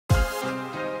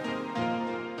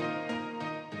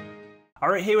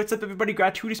Alright, hey, what's up everybody,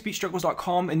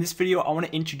 GratuitousBeatstruggles.com. In this video, I want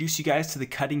to introduce you guys to the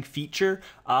cutting feature.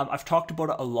 I've talked about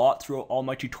it a lot throughout all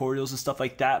my tutorials and stuff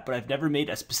like that, but I've never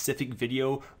made a specific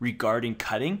video regarding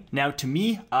cutting. Now, to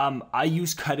me, I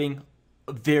use cutting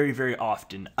very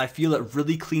often. I feel it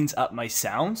really cleans up my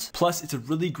sounds. Plus, it's a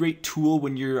really great tool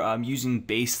when you're using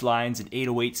bass lines and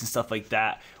 808s and stuff like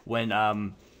that,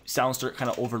 when sounds start kind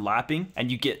of overlapping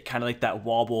and you get kind of like that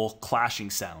wobble clashing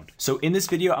sound. So in this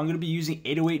video, I'm going to be using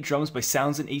 808 drums by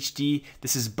Sounds in HD.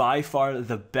 This is by far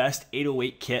the best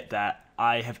 808 kit that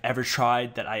I have ever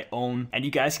tried, that I own, and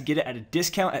you guys can get it at a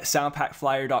discount at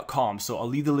soundpackflyer.com. So I'll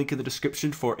leave the link in the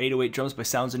description for 808 drums by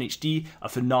Sounds in HD, a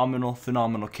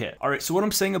phenomenal kit. All right, so what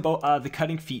I'm saying about the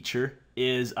cutting feature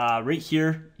is right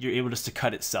here, you're able just to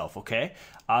cut itself, okay?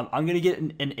 I'm gonna get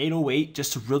an 808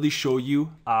 just to really show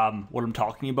you what I'm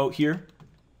talking about here.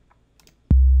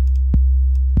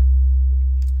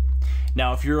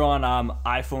 Now, if you're on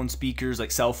iPhone speakers,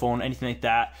 like cell phone, anything like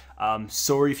that,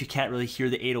 sorry if you can't really hear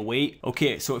the 808.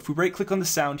 Okay, so if we right click on the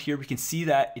sound here, we can see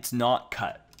that it's not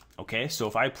cut. Okay, so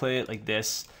if I play it like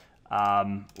this,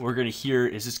 we're gonna hear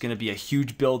is just gonna be a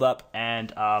huge buildup,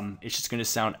 and it's just gonna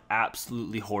sound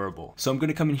absolutely horrible. So I'm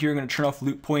gonna come in here, I'm gonna turn off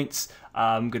loop points,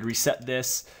 I'm gonna reset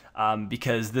this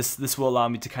because this will allow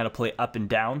me to kind of play up and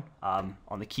down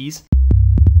on the keys.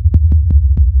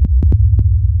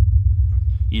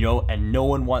 You know, and no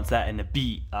one wants that in a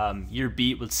beat. Your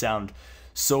beat would sound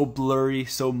so blurry,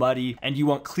 so muddy, and you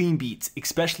want clean beats,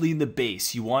 especially in the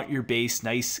bass. You want your bass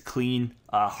nice, clean,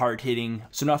 hard hitting.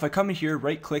 So now if I come in here,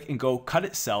 right click and go cut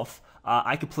itself,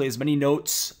 I can play as many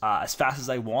notes as fast as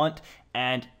I want,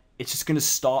 and it's just gonna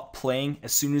stop playing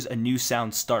as soon as a new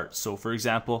sound starts. So for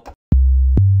example,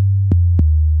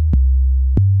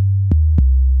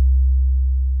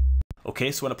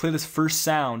 okay, so when I play this first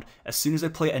sound, as soon as I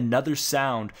play another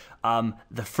sound,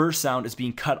 the first sound is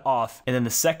being cut off, and then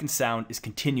the second sound is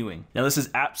continuing. Now this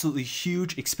is absolutely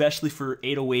huge, especially for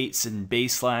 808s and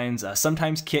bass lines,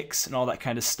 sometimes kicks and all that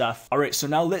kind of stuff. All right, so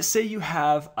now let's say you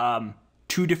have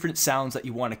two different sounds that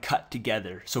you want to cut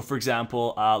together. So for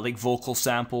example, like vocal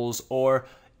samples, or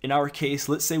in our case,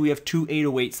 let's say we have two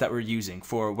 808s that we're using.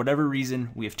 For whatever reason,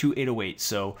 we have two 808s.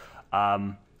 So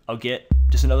I'll get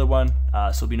just another one, so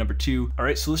it'll be number 2. All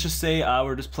right, so let's just say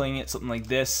we're just playing it something like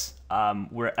this.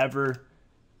 Wherever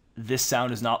this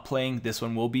sound is not playing, this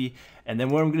one will be. And then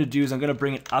what I'm gonna do is I'm gonna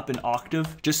bring it up an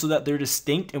octave just so that they're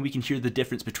distinct and we can hear the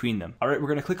difference between them. All right, we're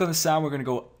gonna click on the sound, we're gonna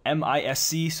go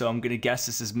MISC, so I'm gonna guess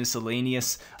this is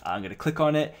miscellaneous. I'm gonna click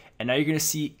on it, and now you're gonna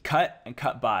see cut and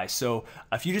cut by. So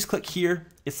if you just click here,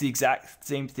 it's the exact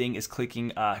same thing as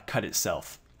clicking cut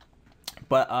itself.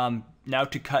 But now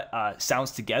to cut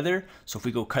sounds together, so if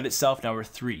we go cut itself, now we're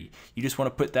 3. You just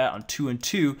want to put that on 2 and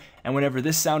 2, and whenever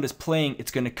this sound is playing, it's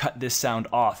going to cut this sound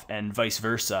off, and vice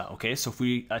versa. Okay, so if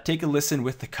we take a listen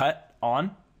with the cut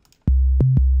on.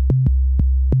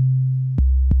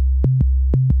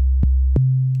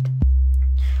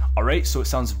 All right, so it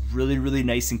sounds really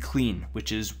nice and clean,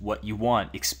 which is what you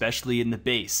want, especially in the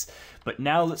bass. But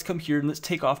now let's come here and let's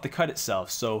take off the cut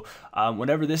itself. So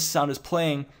whenever this sound is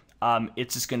playing,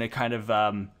 it's just gonna kind of,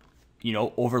 you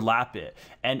know, overlap it.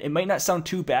 And it might not sound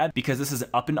too bad because this is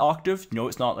up an octave, you know,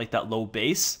 it's not like that low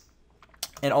bass.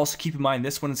 And also keep in mind,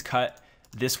 this one is cut,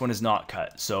 this one is not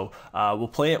cut. So we'll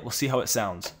play it, we'll see how it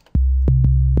sounds.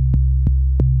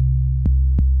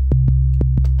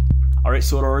 All right,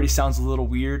 so it already sounds a little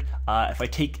weird. If I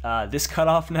take this cut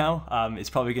off now, it's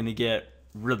probably gonna get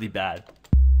really bad.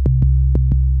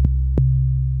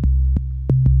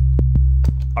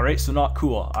 All right, so not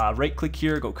cool. Right click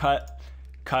here, go cut,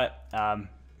 come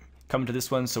to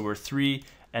this one, so we're 3,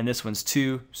 and this one's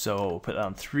 2, so we'll put that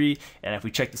on 3, and if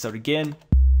we check this out again,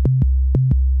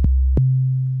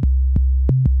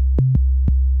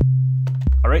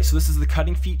 all right, so this is the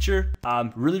cutting feature.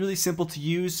 Really simple to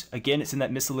use. Again, it's in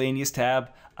that miscellaneous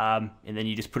tab, and then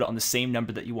you just put it on the same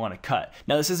number that you want to cut.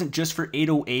 Now, this isn't just for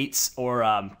 808s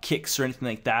or kicks or anything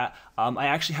like that. I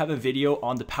actually have a video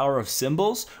on the power of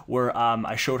cymbals where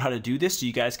I showed how to do this, so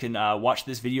you guys can watch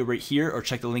this video right here or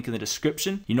check the link in the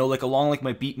description. You know, like along like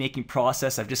my beat making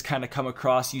process, I've just kind of come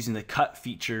across using the cut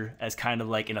feature as kind of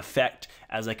like an effect,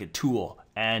 as like a tool.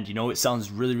 And you know, it sounds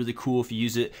really cool if you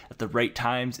use it at the right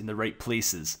times in the right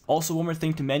places. Also, one more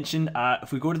thing to mention,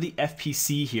 if we go to the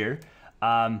FPC here,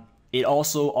 it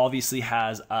also obviously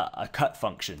has a cut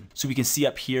function. So we can see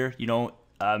up here, you know,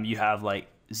 you have like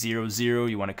 0, 0,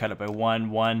 you want to cut it by 1,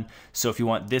 1. So if you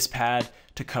want this pad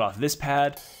to cut off this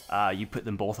pad, you put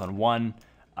them both on 1.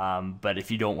 But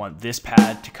if you don't want this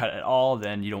pad to cut at all,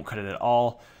 then you don't cut it at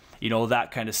all. You know,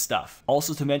 that kind of stuff.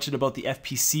 Also to mention about the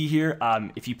FPC here,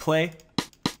 if you play,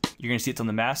 you're gonna see it's on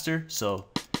the master. So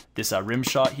this rim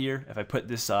shot here, if I put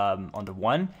this onto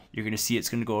 1, you're gonna see it's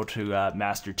gonna go to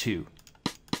master 2.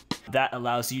 That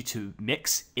allows you to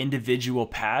mix individual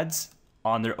pads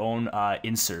on their own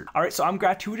insert. All right, so I'm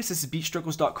GratuiTous. This is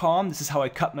Beatstruggles.com. This is how I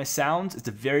cut my sounds. It's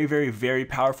a very, very, very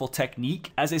powerful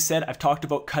technique. As I said, I've talked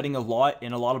about cutting a lot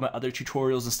in a lot of my other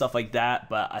tutorials and stuff like that,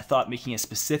 but I thought making a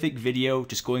specific video,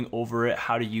 just going over it,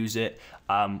 how to use it,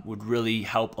 would really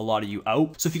help a lot of you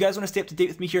out. So if you guys want to stay up to date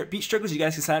with me here at Beatstruggles, you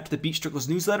guys can sign up to the Beatstruggles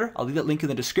newsletter. I'll leave that link in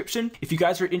the description. If you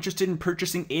guys are interested in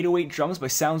purchasing 808 drums by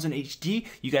Sounds in HD,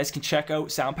 you guys can check out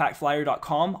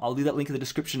soundpackflyer.com. I'll leave that link in the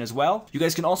description as well. You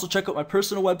guys can also check out my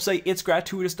personal website, it's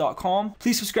GratuiTous.com.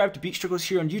 Please subscribe to Beatstruggles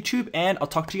here on YouTube, and I'll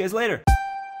talk to you guys later.